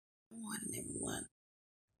morning, everyone.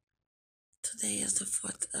 Today is the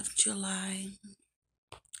 4th of July,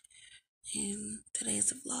 and today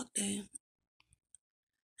is a vlog day.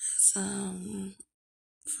 So,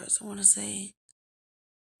 first I want to say,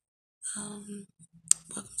 welcome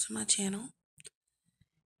to my channel,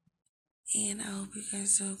 and I hope you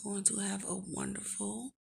guys are going to have a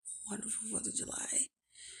wonderful 4th of July.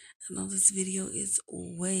 I know this video is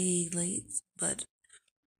way late, but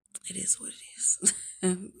it is what it is.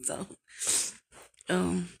 So,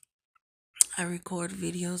 I record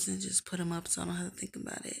videos and just put them up so I don't have to think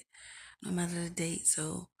about it, no matter the date.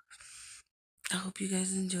 So I hope you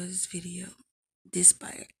guys enjoy this video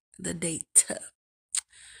despite the date.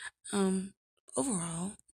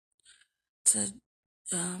 Overall, to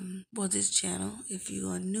this channel, if you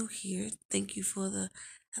are new here, thank you for I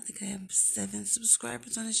think I have 7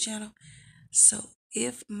 subscribers on this channel. So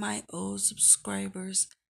if my old subscribers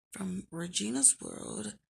from Regina's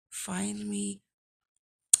World find me,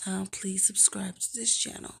 please subscribe to this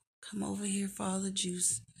channel. Come over here for all the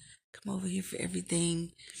juice. Come over here for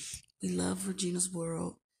everything. We love Regina's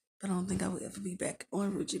World, but I don't think I will ever be back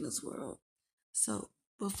on Regina's World. So,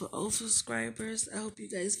 but for old subscribers, I hope you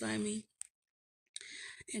guys find me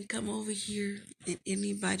and come over here. And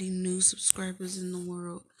anybody new subscribers in the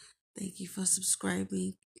world, thank you for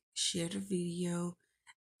subscribing. Share the video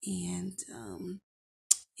and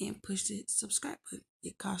push the subscribe button.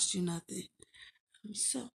 It costs you nothing.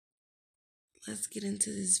 So let's get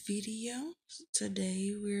into this video.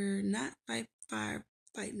 Today we're not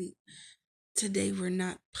fighting. Today we're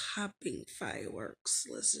not popping fireworks.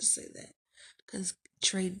 Let's just say that, because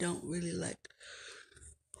Trey don't really like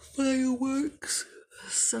fireworks.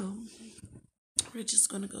 So we're just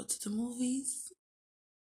gonna go to the movies,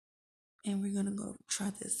 and we're gonna go try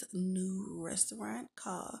this new restaurant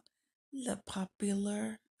called La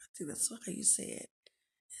Popular. I think that's how you say it.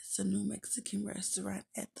 It's a new Mexican restaurant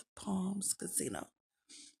at the Palms Casino.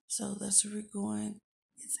 So that's where we're going.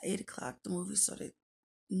 It's 8 o'clock. The movie started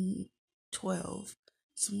 12.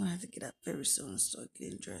 So I'm gonna have to get up very soon and start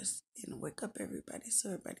getting dressed and wake up everybody so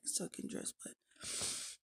everybody can start getting dressed. But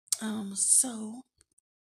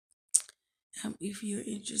if you're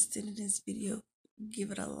interested in this video,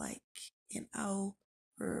 give it a like, and I'll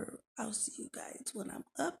see you guys when I'm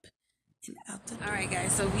up and out the door. All right,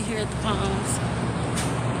 guys. So we here at the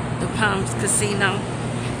Palms Casino.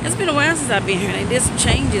 It's been a while since I've been here. They did some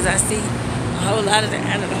changes. I see a whole lot of new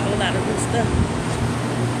stuff,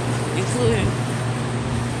 including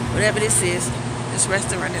whatever this is. This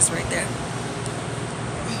restaurant is right there,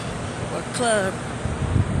 or club,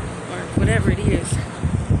 or whatever it is.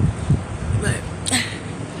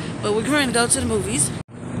 But we're going to go to the movies.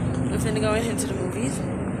 We're going to go into the movies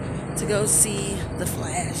to go see The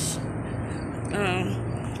Flash.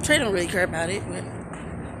 Trey don't really care about it, but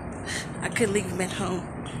I couldn't leave him at home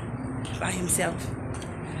by himself.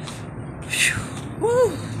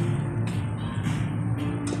 Woo!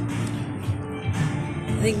 I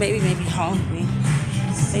think maybe hungry.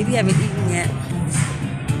 Maybe haven't eaten yet.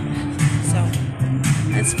 So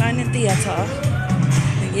let's find the theater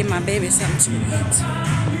and give my baby something to eat.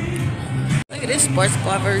 Look at this sports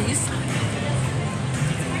bar varieties.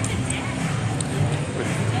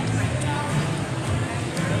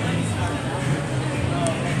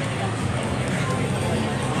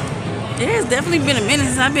 It has definitely been a minute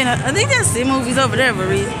since I've been. I think that's the movies over there,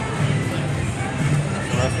 Marie.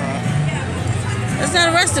 Restaurant? That's not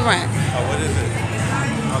a restaurant. Oh, what is it?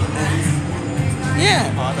 Other movies?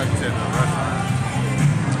 Yeah. Oh, I thought you said a restaurant.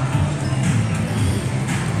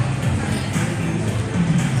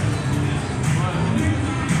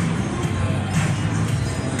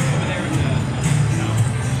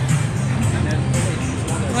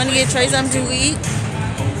 You want to get Trey something to eat?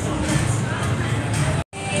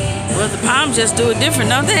 Well, the Palms just do it different,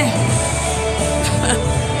 don't they?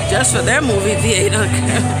 Just for their movie theater.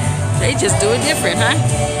 They just do it different, huh?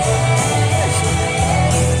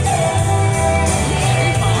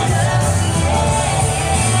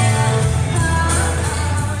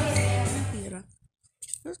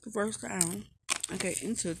 That's the first time I get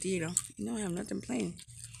into a theater. You don't have nothing playing.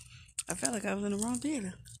 I felt like I was in the wrong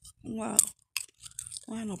theater. Wow.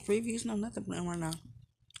 Don't have no previews, no nothing playing right now.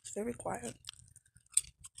 It's very quiet.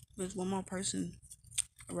 There's one more person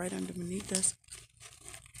right underneath us,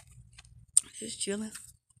 just chilling.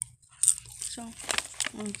 So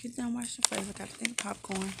I'm gonna get down, wash the face. I got a thing of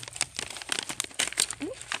popcorn.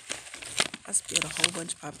 Ooh. I spilled a whole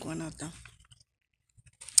bunch of popcorn out there.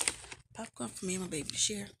 Popcorn for me and my baby to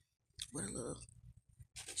share with a little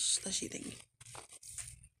slushy thing.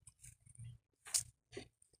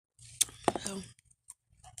 So,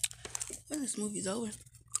 well, this movie's over.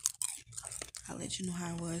 I'll let you know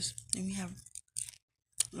how it was. And we have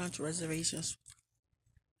lunch reservations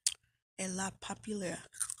at La Populaire.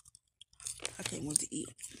 I can't wait to eat.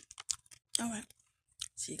 All right.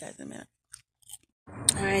 See you guys in a minute.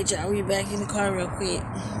 All right, y'all. We back in the car real quick.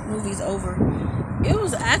 Movie's over. It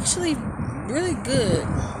was actually really good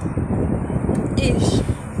ish.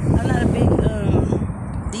 I'm not a big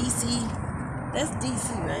DC. That's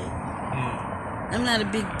DC, right? I'm not a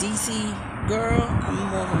big DC girl. I'm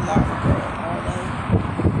more of a Marvel girl all day.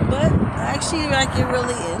 But actually, I can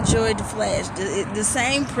really enjoy The Flash. The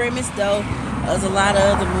same premise, though, as a lot of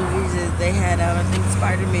other movies that they had out. I think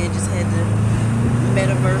Spider-Man just had the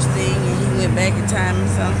metaverse thing, and he went back in time or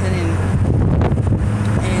something,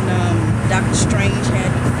 and Doctor Strange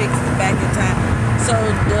had to fix the back in time. So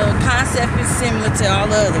the concept is similar to all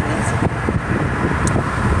the other ones,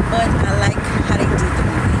 but I like how they did the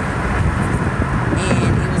movie,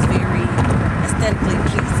 and it was very aesthetically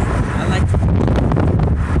pleasing. I liked it,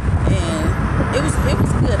 and it was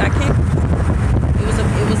good. I can't. It was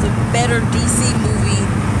a better DC movie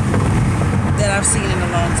that I've seen in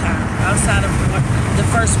a long time, outside of the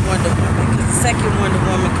first Wonder Woman, because the second Wonder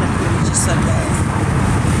Woman completely just sucked ass.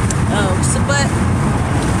 But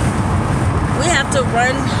we have to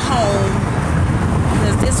run home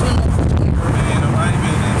because this one over here.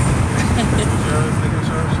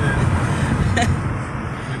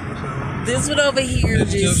 This one over here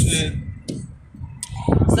just.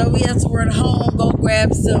 So we have to run home, go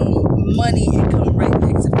grab some money, and come right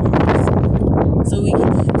back to the house so we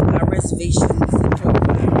can eat our reservations in 45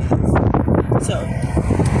 minutes. So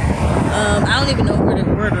I don't even know where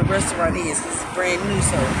the restaurant is. It's brand new,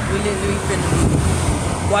 so we literally finna be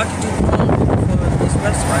walking through the phone for this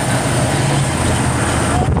restaurant.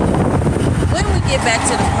 When we get back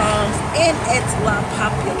to the Palms and at La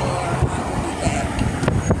Populaire, I will be back.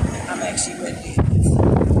 I'm actually ready.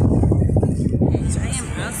 So I am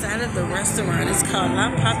outside of the restaurant. It's called La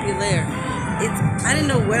Populaire. I didn't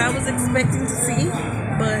know what I was expecting to see,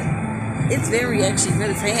 but it's actually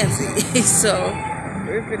really fancy. So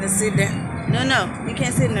we're gonna sit down. No, you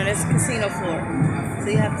can't sit in there. That's a casino floor. So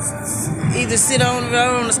you have to either sit on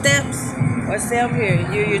the steps or stay up here.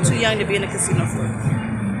 You're too young to be in the casino floor.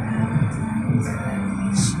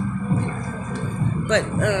 But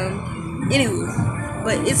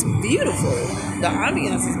but it's beautiful. The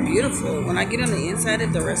ambiance is beautiful. When I get on the inside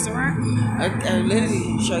of the restaurant, I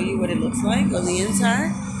literally show you what it looks like on the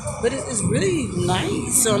inside. But it's really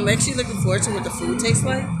nice. So I'm actually looking forward to what the food tastes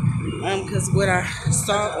like. Because what I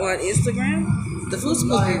saw on Instagram, the food's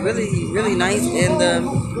supposed to be really, really nice, and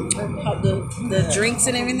the drinks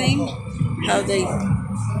and everything, how they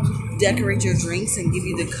decorate your drinks and give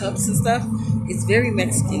you the cups and stuff, it's very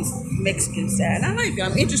Mexican style. And I like it.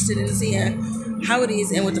 I'm interested in seeing how it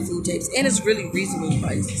is and what the food tastes, and it's really reasonable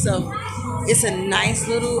priced. So it's a nice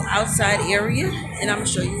little outside area, and I'm gonna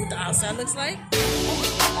show you what the outside looks like.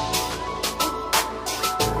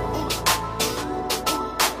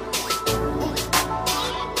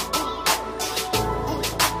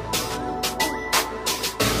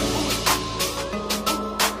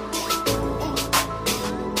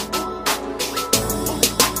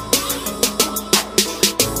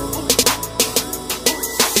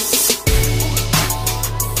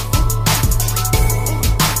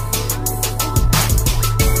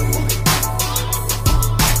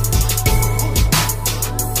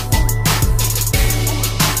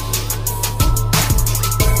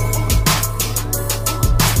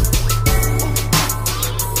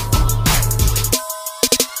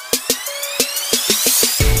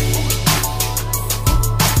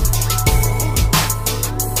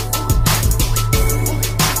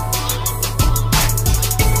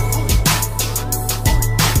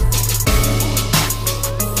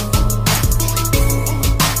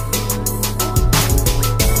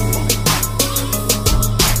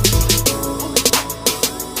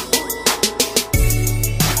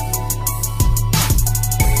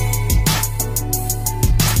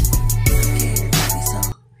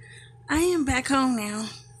 Back home now.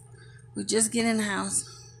 We just get in the house.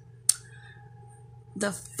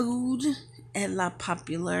 The food at La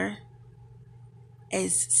Populaire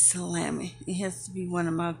is slamming. It has to be one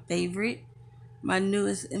of my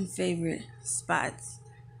newest and favorite spots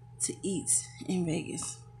to eat in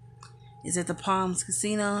Vegas. It's at the Palms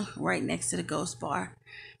Casino, right next to the Ghost Bar.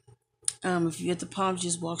 If you're at the Palms,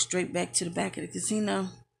 just walk straight back to the back of the casino.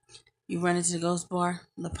 You run into the Ghost Bar.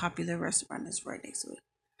 La Populaire restaurant is right next to it.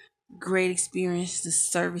 Great experience. The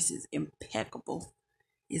service is impeccable.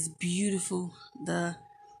 It's beautiful. The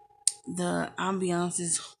ambiance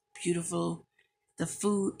is beautiful. The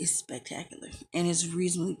food is spectacular and it's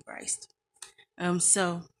reasonably priced.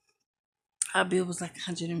 So Our bill was like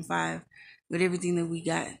 105 with everything that we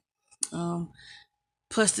got, um,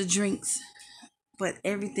 plus the drinks. But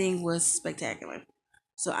everything was spectacular.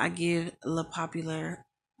 So I give La Popular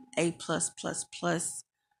A plus plus plus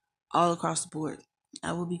all across the board.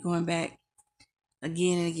 I will be going back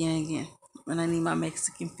again and again and again when I need my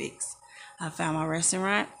Mexican fix. I found my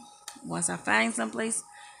restaurant. Once I find someplace,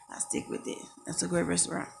 I stick with it. That's a great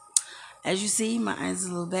restaurant. As you see, my eyes are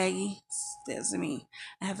a little baggy. That's me.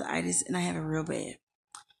 I have the itis and I have it real bad.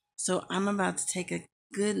 So I'm about to take a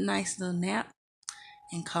good, nice little nap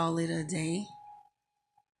and call it a day.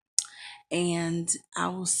 And I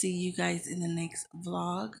will see you guys in the next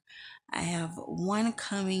vlog. I have one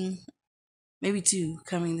coming, maybe two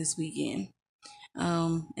coming this weekend.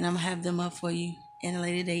 And I'm gonna have them up for you at a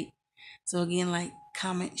later date. So again, like,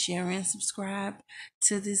 comment, share, and subscribe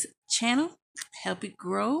to this channel. Help it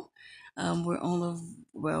grow. We're on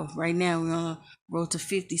the right now we're on a road to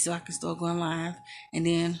 50, so I can start going live, and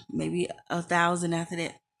then maybe 1,000 after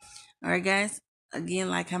that. All right, guys. Again,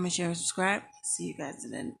 like, comment, share, and subscribe. See you guys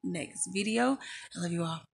in the next video. I love you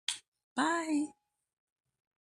all. Bye.